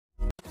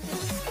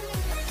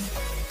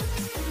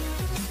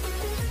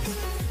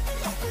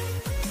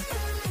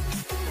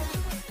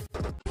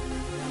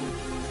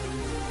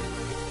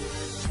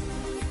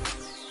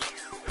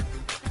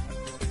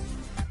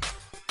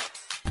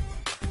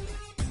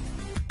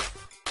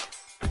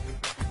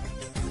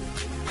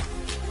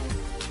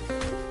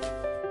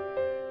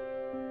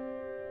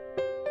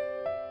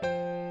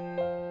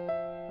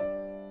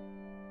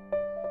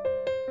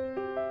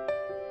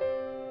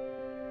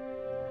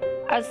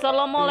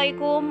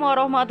Assalamualaikum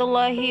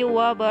warahmatullahi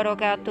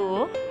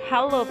wabarakatuh.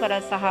 Halo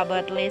para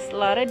sahabat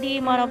Leslar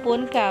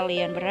dimanapun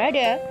kalian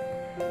berada.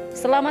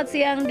 Selamat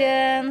siang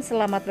dan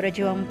selamat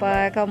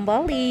berjumpa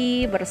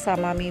kembali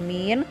bersama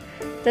Mimin,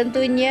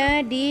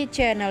 tentunya di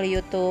channel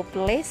YouTube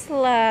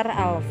Leslar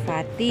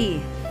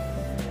Fatih.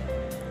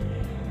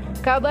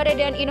 Kabar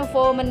dan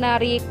info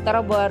menarik,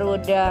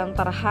 terbaru dan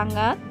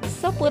terhangat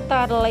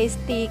seputar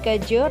Lesti,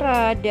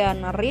 Kejora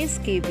dan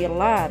Rizky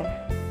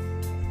Billar.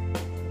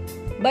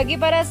 Bagi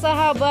para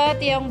sahabat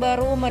yang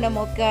baru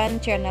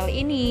menemukan channel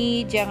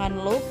ini,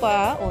 jangan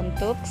lupa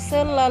untuk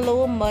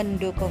selalu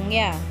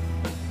mendukungnya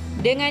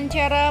dengan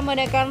cara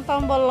menekan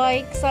tombol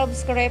like,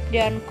 subscribe,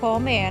 dan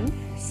komen,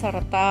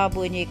 serta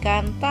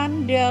bunyikan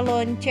tanda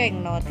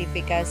lonceng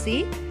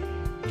notifikasi.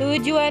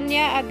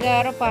 Tujuannya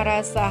agar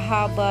para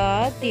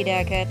sahabat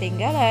tidak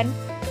ketinggalan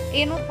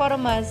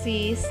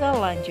informasi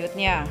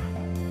selanjutnya.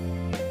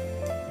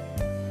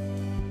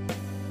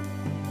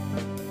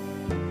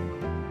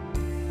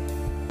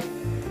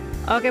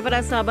 Oke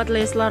para sahabat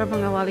Leslar,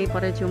 mengawali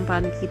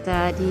perjumpaan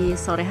kita di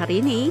sore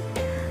hari ini,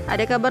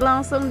 ada kabar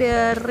langsung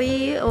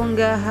dari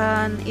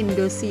unggahan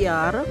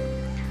Indosiar,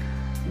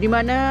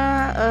 dimana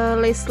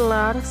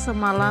Leslar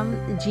semalam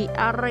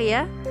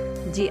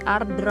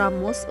GR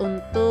dramus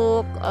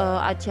untuk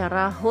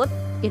acara HUT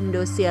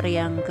Indosiar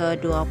yang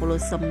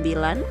ke-29,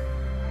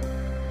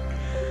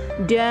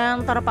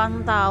 dan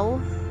terpantau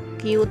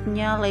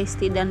cute-nya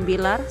Lesti dan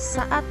Billar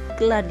saat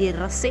gladi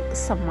resik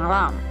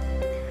semalam.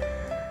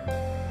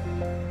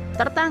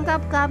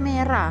 Tertangkap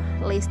kamera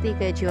Lesti,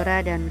 Kejora,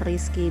 dan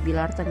Rizky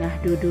Billar tengah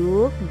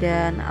duduk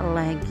dan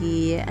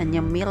lagi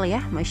nyemil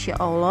ya, Masya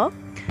Allah.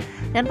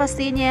 Dan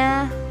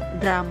pastinya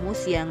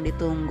dramus yang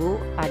ditunggu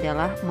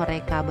adalah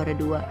mereka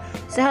berdua.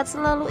 Sehat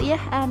selalu ya,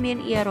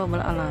 amin ya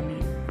robbal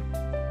alamin.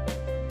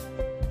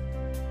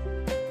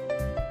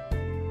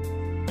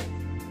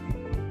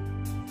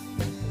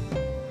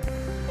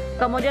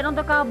 Kemudian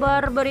untuk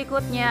kabar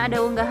berikutnya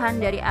ada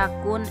unggahan dari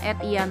akun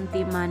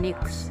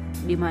 @yantimanix,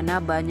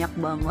 dimana banyak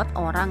banget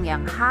orang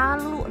yang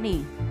halu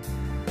nih.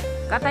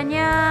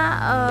 Katanya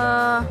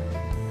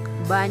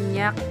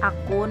banyak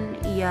akun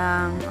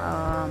yang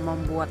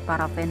membuat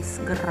para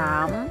fans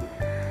geram,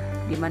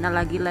 dimana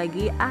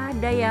lagi-lagi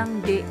ada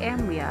yang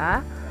DM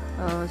ya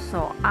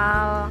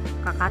soal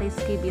kakak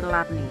Rizky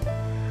Billar nih.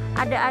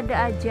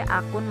 Ada-ada aja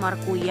akun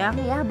markuyang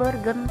ya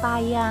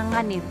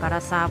bergentayangan nih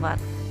para sahabat.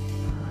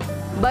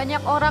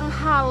 Banyak orang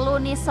halu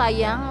nih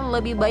sayang,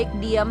 lebih baik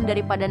diam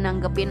daripada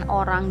nanggepin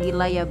orang,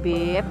 gila ya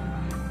beb.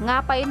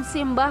 Ngapain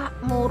sih mbah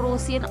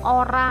ngurusin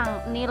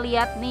orang? Nih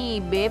lihat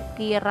nih beb,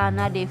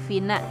 Kirana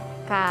Devina,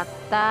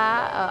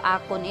 kata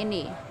akun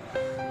ini.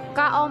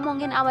 Kak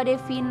omongin sama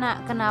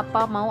Devina,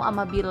 kenapa mau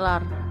sama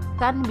Billar?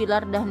 Kan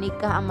Billar dah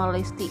nikah sama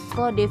Lesti,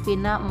 kok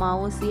Devina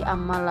mau sih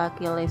sama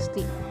laki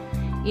Lesti?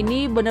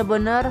 Ini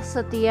bener-bener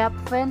setiap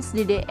fans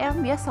di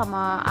DM ya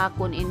sama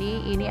akun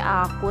ini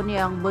akun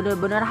yang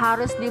bener-bener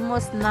harus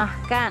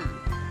dimusnahkan.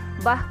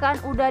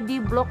 Bahkan udah di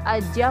blok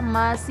aja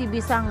masih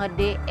bisa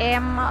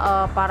nge-DM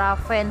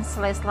para fans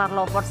Leslar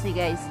lovers nih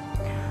guys.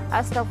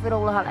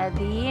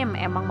 Astaghfirullahaladzim,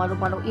 emang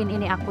malu-maluin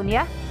ini akun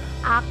ya.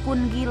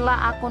 Akun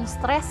gila, akun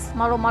stres,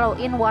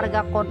 malu-maluin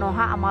warga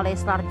Konoha sama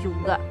Leslar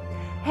juga.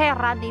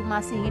 Heran nih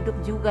masih hidup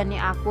juga nih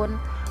akun.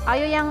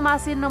 Ayo yang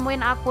masih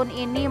nemuin akun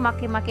ini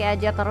maki-maki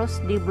aja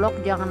terus, di blok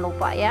jangan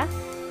lupa ya.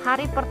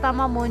 Hari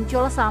pertama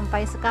muncul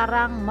sampai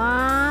sekarang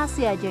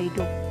masih aja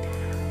hidup.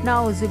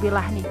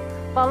 Nauzubillah nih.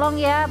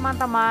 Tolong ya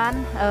teman-teman,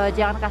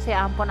 jangan kasih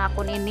ampun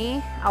akun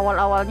ini.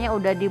 Awal-awalnya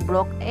udah di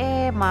blok,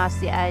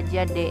 masih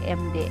aja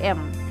DM.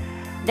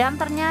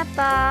 Dan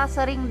ternyata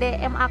sering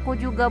DM aku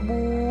juga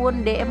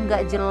bun, DM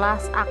gak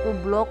jelas, aku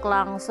blok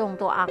langsung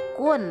tuh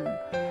akun.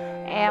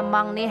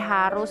 Emang nih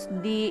harus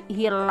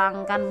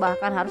dihilangkan,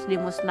 bahkan harus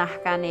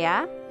dimusnahkan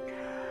ya.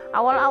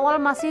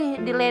 Awal-awal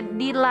masih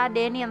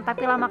diladenin,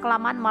 tapi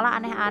lama-kelamaan malah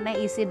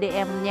aneh-aneh isi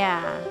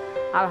DM-nya.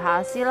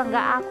 Alhasil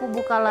nggak aku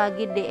buka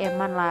lagi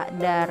DM-an lah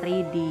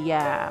dari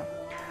dia.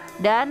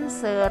 Dan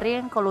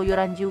sering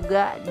keluyuran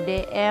juga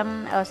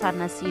DM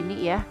sana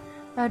sini ya.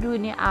 Aduh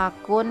ini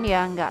akun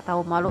yang nggak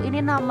tahu malu. Ini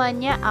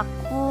namanya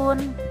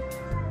akun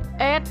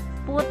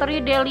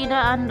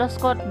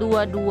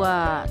 @putri_delina_22,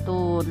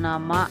 tuh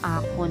nama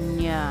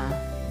akunnya.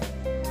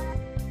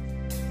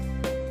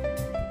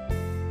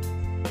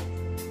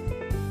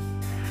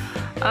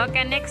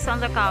 Oke, next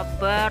untuk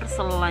kabar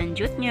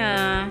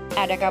selanjutnya.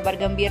 Ada kabar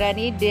gembira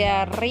nih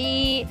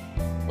dari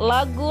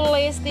lagu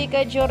Lesti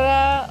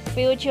Kejora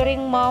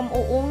featuring Mom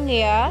Uung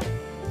ya.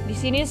 Di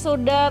sini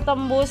sudah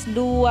tembus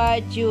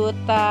 2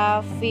 juta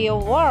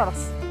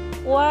viewers.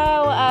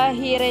 Wow,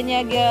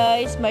 akhirnya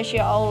guys,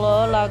 Masya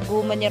Allah,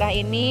 lagu Menyerah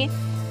ini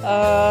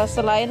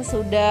selain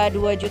sudah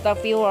 2 juta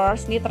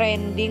viewers, nih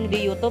trending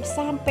di YouTube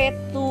sampai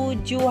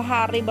 7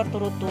 hari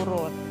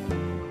berturut-turut.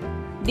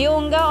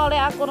 Diunggah oleh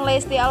akun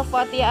Lesti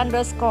Al-Fatih _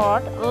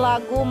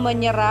 lagu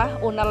Menyerah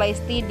Una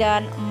Lesti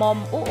dan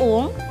Mom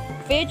Uung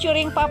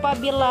featuring Papa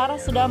Billar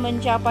sudah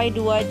mencapai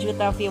 2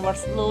 juta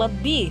viewers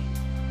lebih.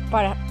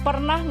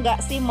 Pernah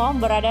nggak sih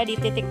Mom berada di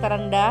titik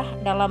terendah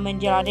dalam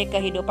menjalani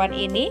kehidupan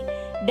ini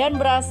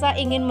dan berasa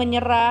ingin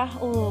menyerah?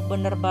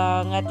 Bener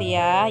banget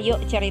ya.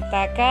 Yuk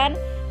ceritakan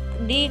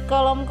di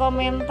kolom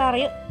komentar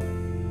yuk.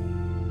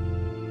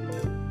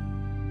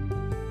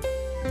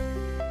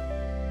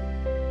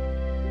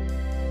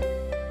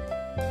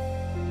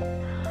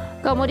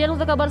 Kemudian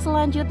untuk kabar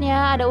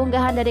selanjutnya ada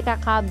unggahan dari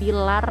kakak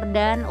Billar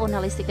dan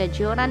Lesti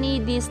Kejora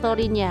nih di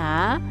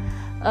storynya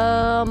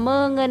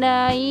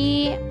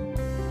mengenai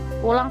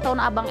ulang tahun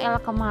Abang L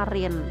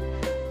kemarin.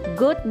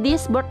 Good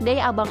this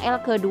birthday Abang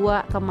L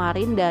kedua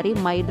kemarin dari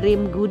My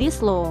Dream Goodies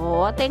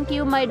loh. Thank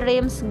you My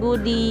Dreams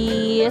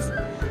Goodies.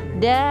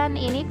 Dan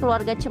ini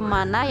keluarga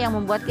Cemana yang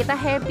membuat kita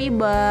happy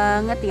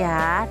banget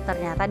ya.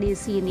 Ternyata di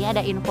sini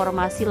ada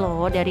informasi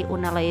loh dari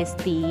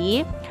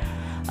Lesti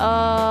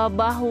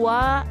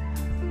bahwa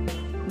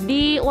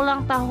di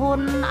ulang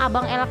tahun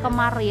Abang L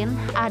kemarin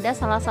ada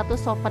salah satu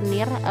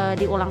souvenir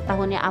di ulang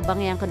tahunnya Abang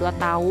yang kedua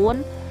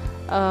tahun.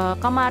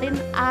 Kemarin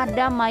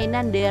ada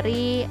mainan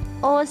dari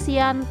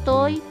Ocean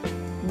Toy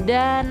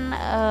dan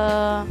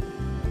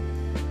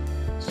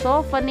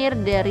souvenir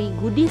dari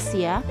Goodies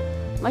ya.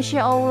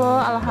 Masya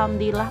Allah,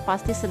 alhamdulillah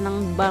pasti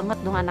seneng banget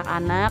dong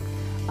anak-anak.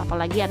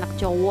 Apalagi anak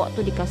cowok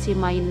tuh dikasih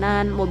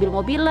mainan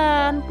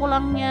mobil-mobilan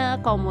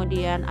pulangnya.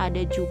 Kemudian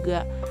ada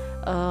juga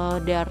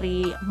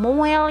dari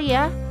Moel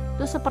ya,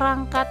 tuh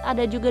seperangkat.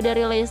 Ada juga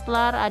dari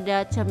Leslar,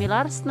 ada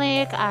cemilan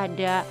snack,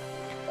 ada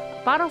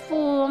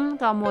parfum,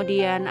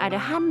 kemudian ada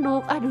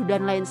handuk,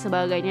 dan lain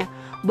sebagainya.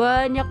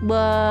 Banyak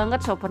banget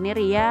souvenir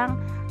yang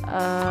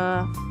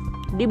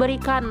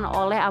diberikan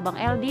oleh Abang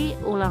L di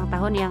ulang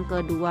tahun yang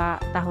kedua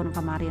tahun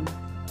kemarin.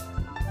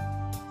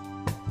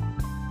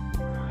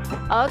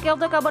 Oke,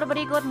 untuk kabar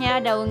berikutnya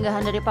ada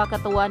unggahan dari Pak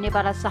Ketua nih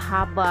para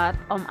sahabat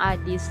Om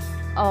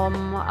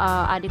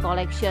Adi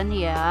Collection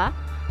ya.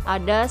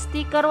 Ada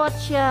stiker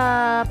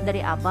WhatsApp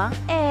dari Abang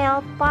L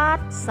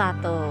part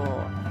 1.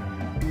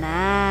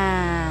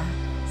 Nah,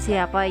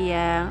 siapa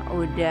yang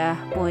udah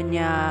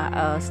punya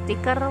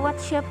stiker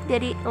WhatsApp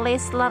dari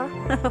Leslar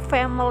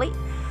Family?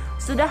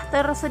 Sudah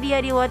tersedia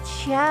di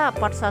WhatsApp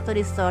part 1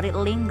 di story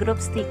link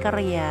grup stiker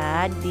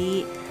ya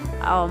di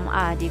Om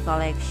Adi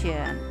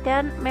Collection.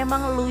 Dan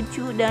memang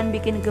lucu dan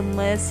bikin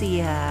gemes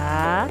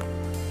ya.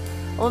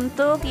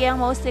 Untuk yang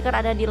mau stiker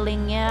ada di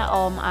linknya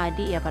Om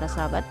Adi ya para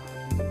sahabat.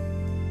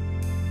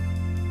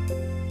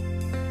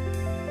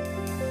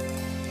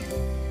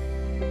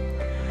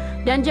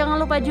 Dan jangan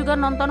lupa juga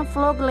nonton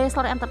vlog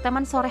Leslar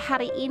Entertainment sore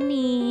hari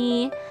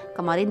ini.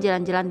 Kemarin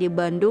jalan-jalan di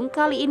Bandung,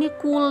 kali ini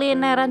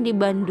kulineran di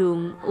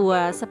Bandung.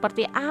 Wah,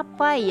 seperti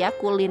apa ya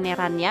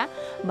kulinerannya?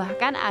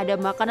 Bahkan ada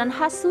makanan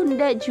khas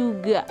Sunda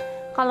juga.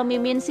 Kalau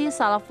Mimin sih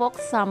salfok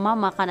sama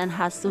makanan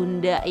khas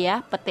Sunda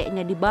ya.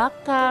 Peteknya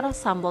dibakar,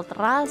 sambal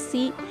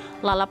terasi,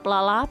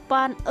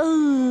 lalap-lalapan.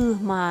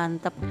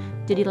 Mantep.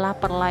 Jadi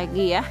lapar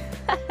lagi ya.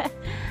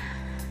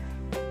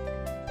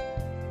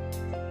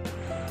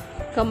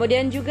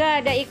 Kemudian juga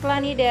ada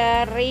iklan nih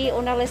dari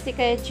Lesti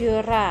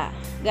Kejora.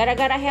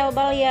 Gara-gara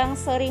herbal yang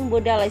sering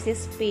Bunda Lesti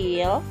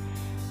spill,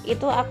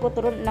 itu aku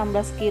turun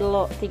 16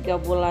 kilo 3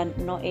 bulan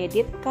no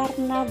edit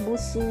karena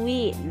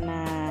busui.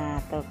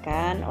 Nah tuh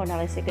kan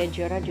Lesti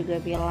Kejora juga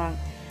bilang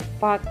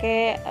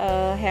pakai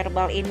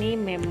herbal ini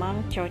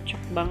memang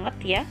cocok banget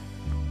ya.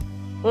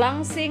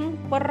 Langsing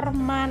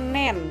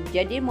permanen,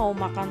 jadi mau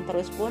makan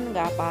terus pun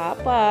gak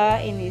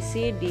apa-apa. Ini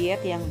sih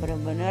diet yang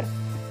bener-bener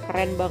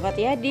keren banget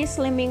ya di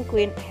Slimming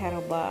Queen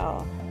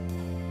Herbal.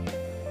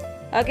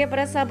 Oke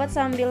para sahabat,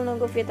 sambil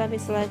nunggu vitamin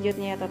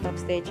selanjutnya tetap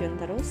stay tune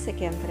terus.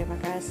 Sekian, terima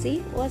kasih.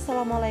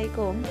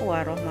 Wassalamualaikum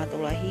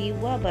warahmatullahi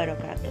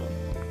wabarakatuh.